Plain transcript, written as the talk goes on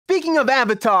speaking of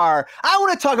Avatar, I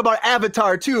want to talk about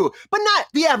Avatar 2, but not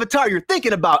the Avatar you're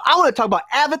thinking about. I want to talk about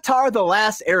Avatar: The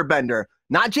Last Airbender.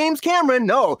 Not James Cameron,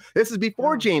 no. This is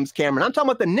before James Cameron. I'm talking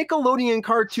about the Nickelodeon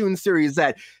cartoon series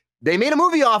that they made a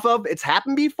movie off of. It's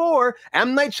happened before.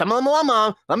 M. Night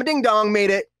Shyamalan, Lama Ding Dong made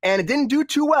it, and it didn't do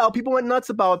too well. People went nuts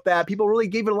about that. People really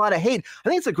gave it a lot of hate. I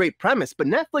think it's a great premise, but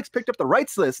Netflix picked up the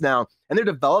rights to this now, and they're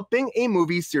developing a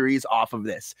movie series off of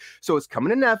this. So it's coming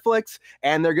to Netflix,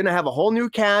 and they're going to have a whole new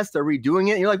cast. They're redoing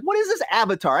it. And you're like, what is this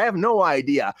Avatar? I have no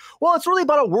idea. Well, it's really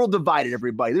about a world divided,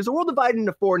 everybody. There's a world divided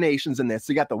into 4 nations in this.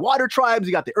 So you got the Water Tribes,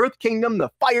 you got the Earth Kingdom,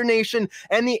 the Fire Nation,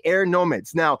 and the Air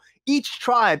Nomads. Now, each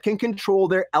tribe can control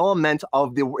their element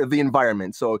of the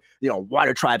environment. So,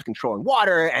 Water tribes controlling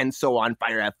water and so on,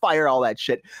 fire have fire, all that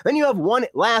shit. Then you have one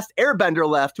last airbender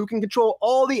left who can control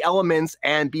all the elements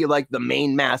and be like the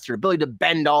main master, ability to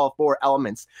bend all 4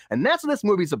 elements. And that's what this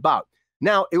movie's about.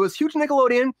 Now, it was huge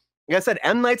Nickelodeon. Like I said,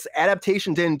 M. Night's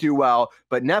adaptation didn't do well,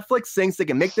 but Netflix thinks they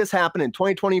can make this happen in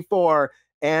 2024.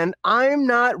 And I'm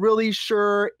not really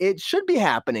sure it should be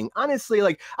happening. Honestly,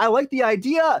 I like the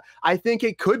idea. I think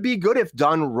it could be good if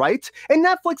done right. And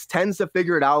Netflix tends to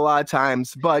figure it out a lot of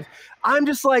times. But I'm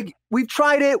just like, we've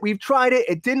tried it.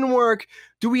 It didn't work.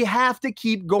 Do we have to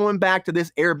keep going back to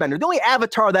this Airbender? The only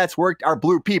Avatar that's worked are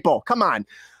blue people. Come on.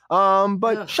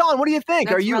 But Sean, what do you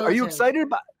think? Are you excited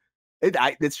about it?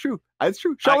 It's true. It's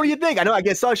true. Sean, what do you think?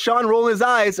 I saw Sean rolling his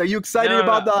eyes. Are you excited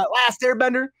about the Last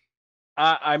Airbender?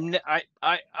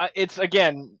 It's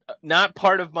again not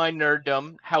part of my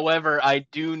nerddom. However, I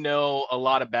do know a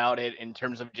lot about it in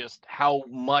terms of just how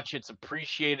much it's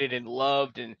appreciated and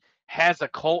loved and has a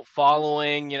cult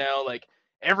following. Like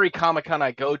every Comic-Con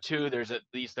I go to, there's at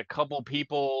least a couple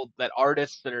people,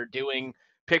 artists that are doing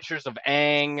pictures of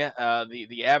Aang,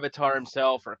 the Avatar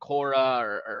himself, or Korra,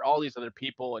 or all these other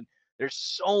people, and there's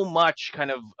so much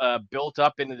kind of built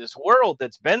up into this world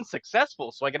that's been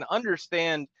successful. So I can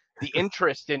understand the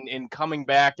interest in coming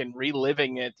back and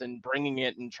reliving it and bringing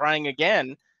it and trying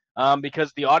again,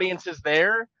 because the audience is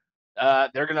there.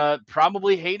 They're gonna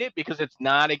probably hate it because it's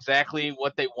not exactly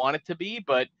what they want it to be,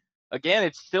 but again,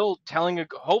 it's still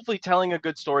hopefully telling a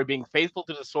good story, being faithful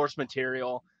to the source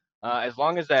material. As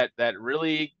long as that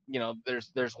really,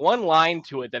 there's one line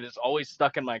to it that is always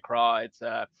stuck in my craw. It's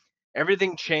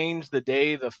everything changed the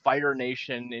day the Fire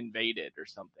Nation invaded, or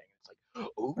something.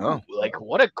 Like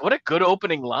what a good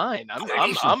opening line.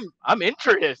 I'm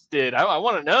interested. I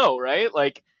want to know, right?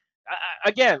 Like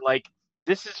again,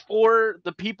 this is for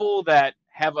the people that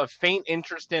have a faint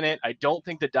interest in it. I don't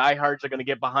think the diehards are going to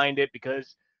get behind it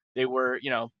because they were,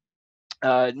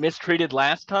 mistreated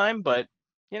last time. But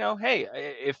hey,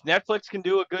 if Netflix can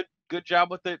do a good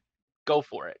job with it, go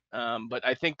for it. But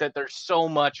I think that there's so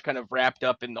much kind of wrapped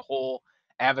up in the whole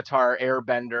Avatar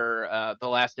Airbender, the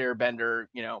Last Airbender,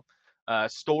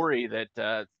 story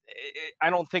that I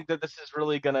don't think that this is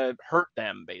really going to hurt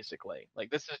them, basically.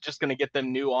 This is just going to get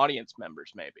them new audience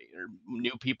members, maybe, or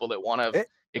new people that want to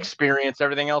experience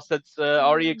everything else that's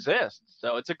already exists.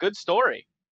 So it's a good story.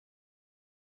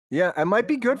 Yeah, it might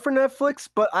be good for Netflix,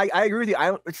 but I agree with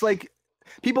you. It's like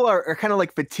people are kind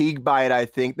of fatigued by it. I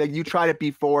think that you tried it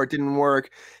before, it didn't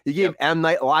work. You gave M.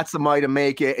 Night lots of money to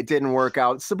make it, it didn't work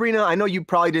out. Sabrina, I know you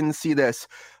probably didn't see this,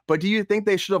 but do you think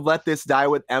they should have let this die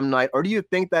with M. Night, or do you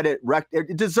think that it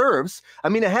deserves? I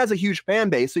mean, it has a huge fan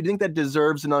base, so do you think that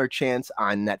deserves another chance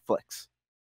on Netflix?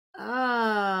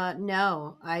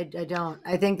 No, I don't.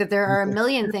 I think that there are a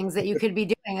million things that you could be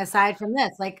doing aside from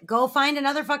this. Go find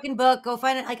another fucking book. Go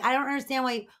find it. I don't understand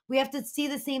why we have to see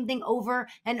the same thing over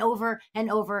and over and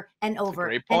over and over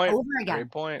and over again.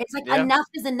 Great point. It's enough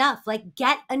is enough.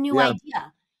 Get a new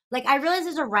idea. I realize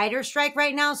there's a writer's strike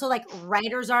right now, so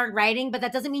writers aren't writing, but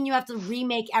that doesn't mean you have to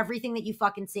remake everything that you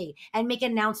fucking see and make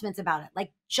announcements about it.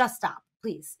 Just stop,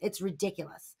 please. It's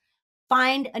ridiculous.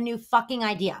 Find a new fucking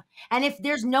idea. And if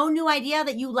there's no new idea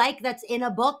that you like that's in a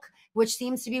book, which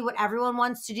seems to be what everyone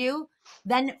wants to do,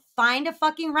 then find a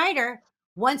fucking writer.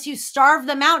 Once you starve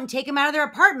them out and take them out of their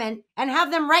apartment and have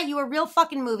them write you a real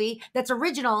fucking movie that's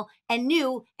original and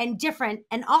new and different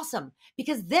and awesome.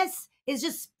 Because this is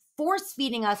just force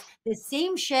feeding us the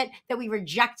same shit that we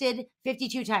rejected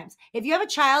 52 times. If you have a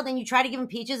child and you try to give them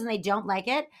peaches and they don't like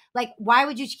it, why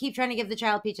would you keep trying to give the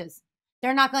child peaches?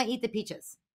 They're not going to eat the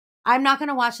peaches. I'm not going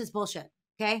to watch this bullshit.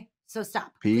 Okay? So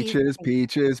stop. Peaches,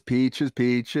 peaches, peaches,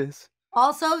 peaches.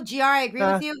 Also, GR, I agree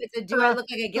with you. It's a do I look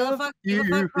like a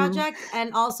Gillafuck project?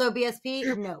 And also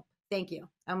BSP, nope. Thank you.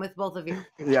 I'm with both of you.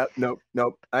 Yeah, nope.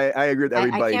 I agree with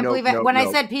everybody. I can't believe it. When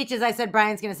I said peaches, I said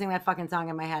Brian's going to sing that fucking song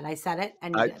in my head. I said it,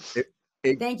 and you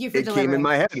did. Thank you for delivering. It came in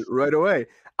my head right away.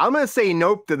 I'm going to say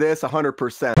nope to this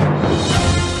 100%.